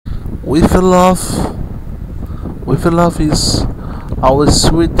With love, with love is always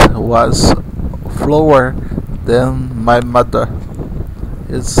sweet was flower than my mother.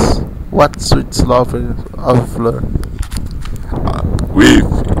 It's what sweet love of flower.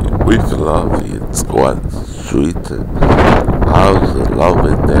 With love, it's quite sweet. How's the love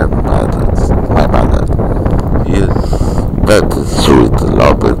with their mothers? My mother. Yes, that is sweet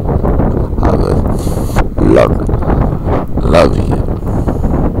love. I love you.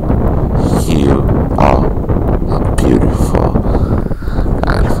 You are beautiful,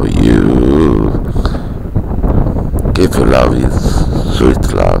 and for you, if your love is sweet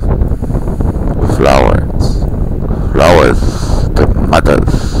love, flowers, the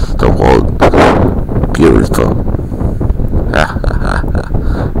mothers, the world, beautiful,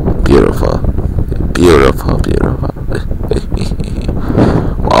 beautiful, beautiful.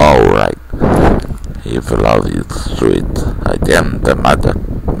 All right. If love is sweet, I am the mother,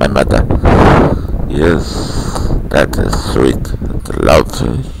 my mother. Yes, that is sweet. The love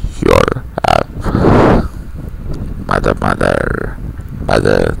your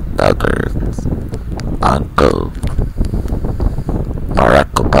mother, daughter, uncle,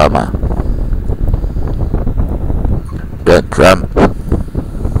 Barack Obama, Donald Trump.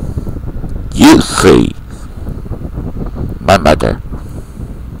 You see, my mother,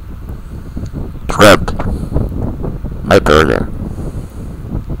 Trump, my brother,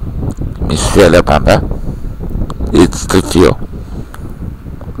 Michelle Obama. It's the view.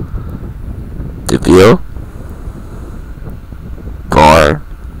 The view for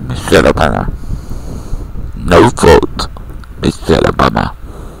Michelle Obama. No vote, Michelle Obama.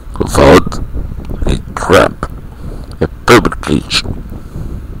 Vote in Trump. Republican.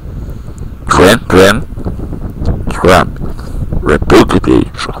 Trump.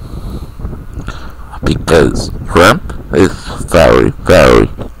 Republican. Because Trump is very, very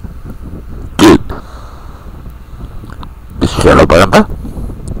good. Michelle Obama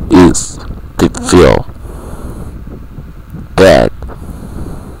is the feel bad.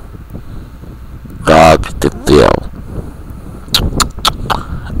 Dog the feel.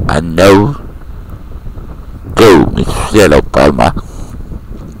 I know go Michelle Obama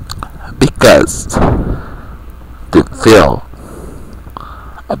because the feel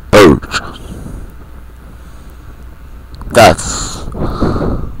a bird. That's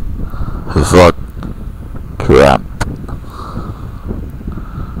what Trump.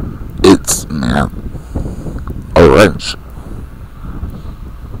 It's orange.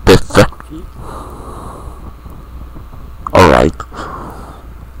 Perfect. Alright.